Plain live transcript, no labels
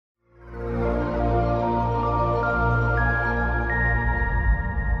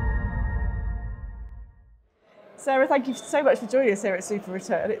Sarah, thank you so much for joining us here at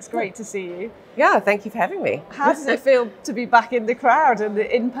SuperReturn. It's great to see you. Yeah, thank you for having me. How does it feel to be back in the crowd and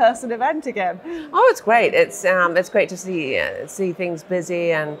the in-person event again? Oh, it's great. It's great to see things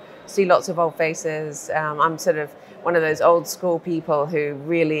busy and see lots of old faces. I'm sort of one of those old school people who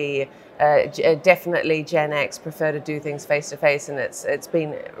really definitely Gen X prefer to do things face to face, and it's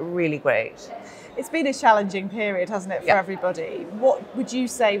been really great. It's been a challenging period, hasn't it, for everybody? What would you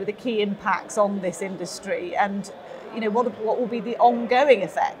say were the key impacts on this industry, and what will be the ongoing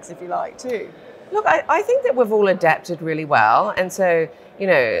effects, if you like, too? Look, I think that we've all adapted really well, and so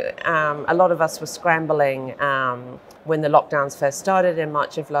a lot of us were scrambling when the lockdowns first started in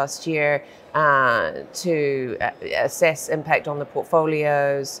March of last year to assess impact on the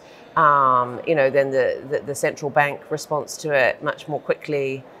portfolios. Then the central bank response to it much more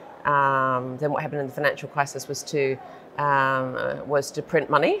quickly than what happened in the financial crisis was to print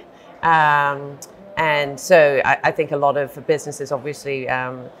money, and so I think a lot of businesses, obviously,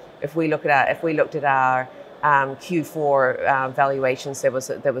 if we looked at our Q4 valuations, there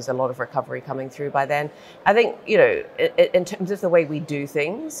was a lot of recovery coming through by then. I think in terms of the way we do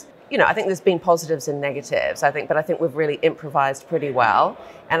things, I think there's been positives and negatives. But I think we've really improvised pretty well.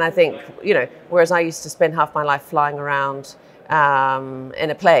 And I think whereas I used to spend half my life flying around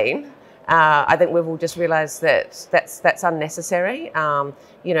in a plane, I think we've all just realised that that's unnecessary.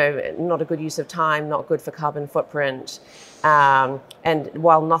 Not a good use of time, not good for carbon footprint. And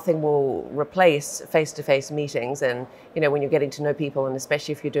while nothing will replace face-to-face meetings, and when you're getting to know people, and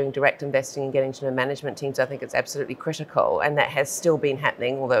especially if you're doing direct investing and getting to know management teams, I think it's absolutely critical. And that has still been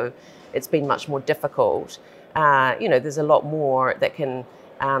happening, although it's been much more difficult. There's a lot more that can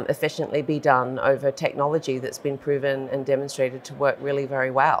efficiently be done over technology that's been proven and demonstrated to work really very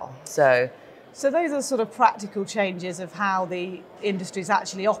well. So those are sort of practical changes of how the industry is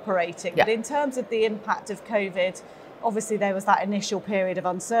actually operating. Yeah. But in terms of the impact of COVID, obviously there was that initial period of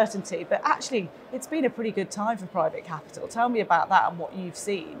uncertainty, but actually it's been a pretty good time for private capital. Tell me about that and what you've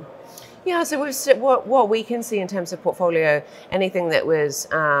seen. Yeah, so what we can see in terms of portfolio, anything that was,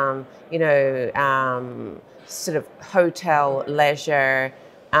 sort of hotel, leisure,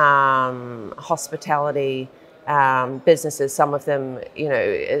 hospitality businesses, some of them,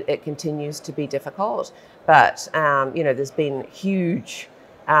 it continues to be difficult, but, there's been huge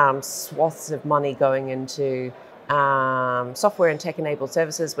swaths of money going into software and tech-enabled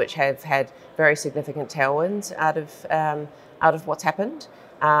services, which have had very significant tailwinds out of what's happened.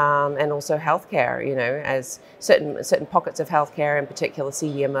 And also healthcare, as certain pockets of healthcare, in particular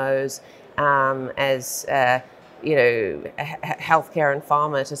CDMOs, as healthcare and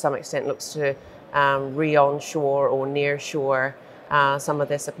pharma to some extent looks to re-onshore or nearshore some of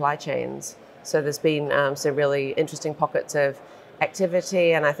their supply chains. So there's been some really interesting pockets of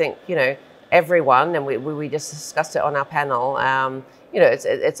activity, and I think everyone, and we just discussed it on our panel.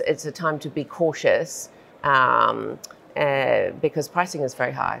 It's a time to be cautious. Because pricing is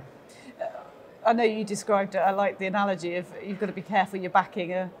very high. I know you described it, I like the analogy of you've got to be careful you're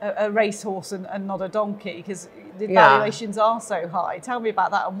backing a racehorse and not a donkey, because the valuations are so high. Tell me about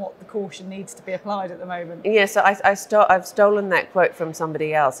that and what the caution needs to be applied at the moment. Yeah, so I've stolen that quote from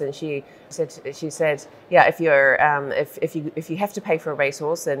somebody else, and she said, yeah, if you have to pay for a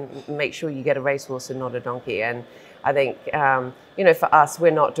racehorse, then make sure you get a racehorse and not a donkey. And I think for us,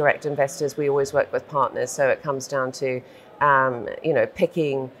 we're not direct investors. We always work with partners, so it comes down to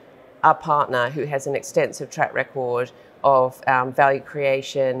picking a partner who has an extensive track record of value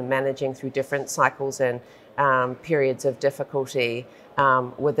creation, managing through different cycles and periods of difficulty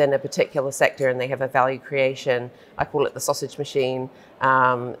within a particular sector, and they have a value creation. I call it the sausage machine,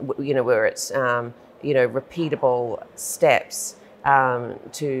 where it's repeatable steps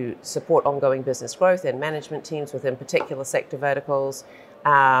to support ongoing business growth and management teams within particular sector verticals.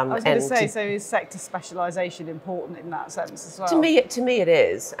 I was going to say, so is sector specialisation important in that sense as well? To me it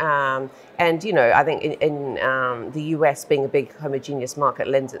is. And I think in the US, being a big homogeneous market,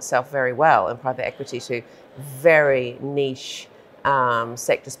 lends itself very well in private equity to very niche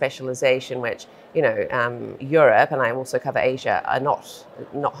sector specialisation, which Europe, and I also cover Asia, are not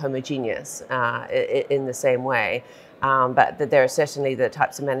homogeneous in the same way. But there are certainly the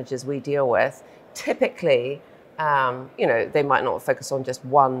types of managers we deal with. Typically, they might not focus on just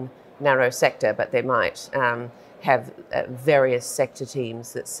one narrow sector, but they might have various sector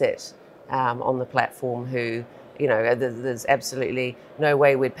teams that sit on the platform who, there's absolutely no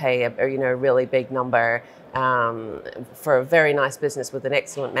way we'd pay a really big number for a very nice business with an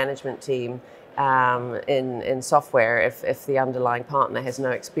excellent management team in software if the underlying partner has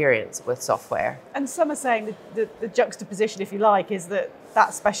no experience with software. And some are saying the juxtaposition, if you like, is that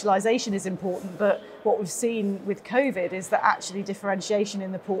specialisation is important, but what we've seen with COVID is that actually differentiation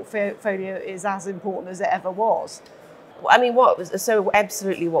in the portfolio is as important as it ever was. I mean,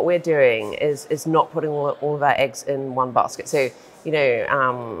 absolutely what we're doing is not putting all of our eggs in one basket. So, you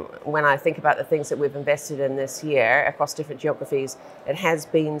know, when I think about the things that we've invested in this year across different geographies, it has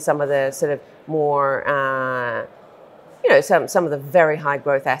been some of the sort of more, you know, some of the very high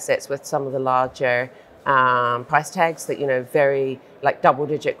growth assets with some of the larger price tags that, you know, very like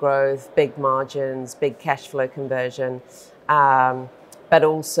double-digit growth, big margins, big cash flow conversion. But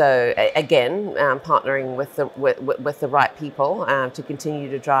also, again, partnering with the right people to continue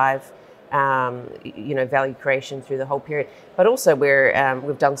to drive, you know, value creation through the whole period. But also,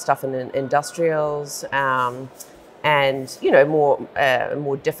 we've done stuff in industrials and, you know,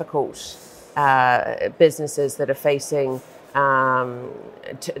 more difficult businesses that are facing,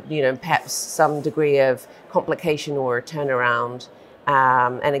 you know, perhaps some degree of complication or a turnaround.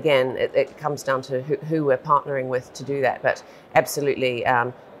 And again, it comes down to who we're partnering with to do that. But absolutely,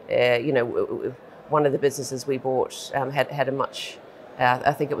 you know, one of the businesses we bought had a much,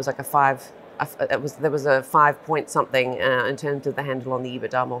 I think it was like there was a 5 point something in terms of the handle on the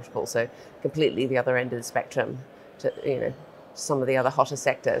EBITDA multiple. So completely the other end of the spectrum to, you know, some of the other hotter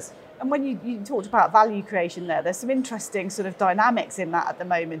sectors. And when you talked about value creation there's some interesting sort of dynamics in that at the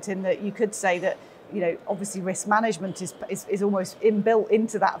moment, in that you could say that, you know, obviously risk management is almost inbuilt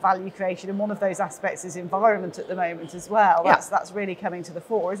into that value creation, and one of those aspects is environment at the moment as well. Yeah. That's really coming to the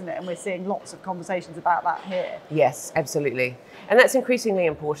fore, isn't it? And we're seeing lots of conversations about that here. Yes, absolutely, and that's increasingly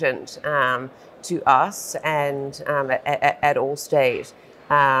important to us and at Allstate.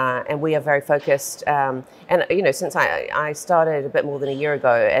 And we are very focused, and you know, since I started a bit more than a year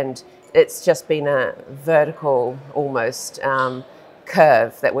ago, and it's just been a vertical almost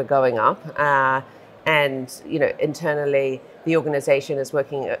curve that we're going up. And you know, internally, the organisation is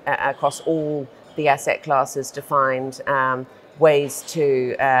working across all the asset classes to find ways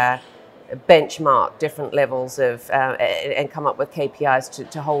to benchmark different levels of and come up with KPIs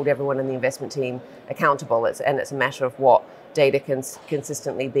to hold everyone in the investment team accountable. It's a matter of what data can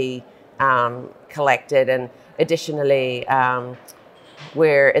consistently be collected. And additionally,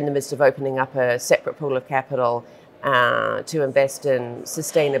 we're in the midst of opening up a separate pool of capital to invest in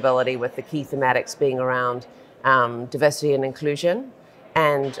sustainability, with the key thematics being around diversity and inclusion,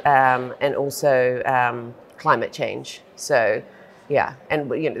 and also climate change. So, yeah, and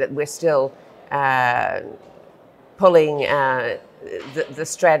you know, we're still pulling. The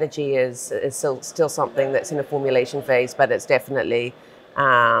strategy is still something that's in a formulation phase, but it's definitely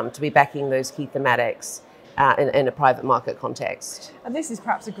to be backing those key thematics in a private market context. And this is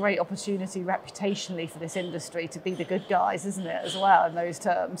perhaps a great opportunity reputationally for this industry to be the good guys, isn't it, as well, in those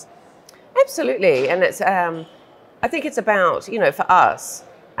terms? Absolutely, and it's I think it's about, you know, for us,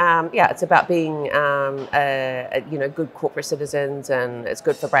 it's about being you know, good corporate citizens, and it's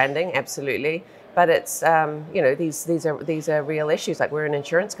good for branding, absolutely. But it's you know, these are real issues. Like, we're an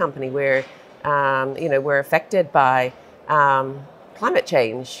insurance company. We're you know, we're affected by climate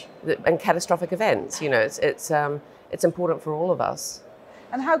change and catastrophic events. You know, it's important for all of us.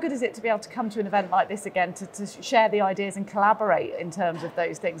 And how good is it to be able to come to an event like this again to share the ideas and collaborate in terms of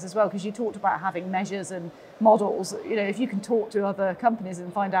those things as well? Because you talked about having measures and models. You know, if you can talk to other companies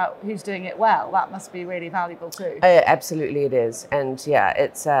and find out who's doing it well, that must be really valuable too. Absolutely, it is. And yeah,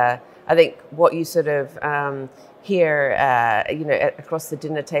 it's I think what you sort of hear, you know, across the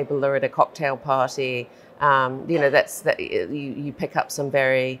dinner table or at a cocktail party, you know, you pick up some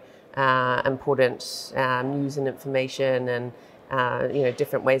very important news and information, and you know,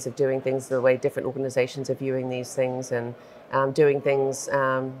 different ways of doing things, the way different organizations are viewing these things, and doing things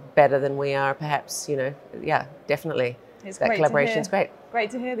better than we are, perhaps. You know, yeah, definitely. It's that collaboration is great.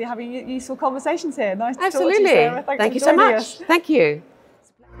 Great to hear you're having useful conversations here. Nice to Absolutely. talk to you, Sarah. Thank you so much. Us. Thank you.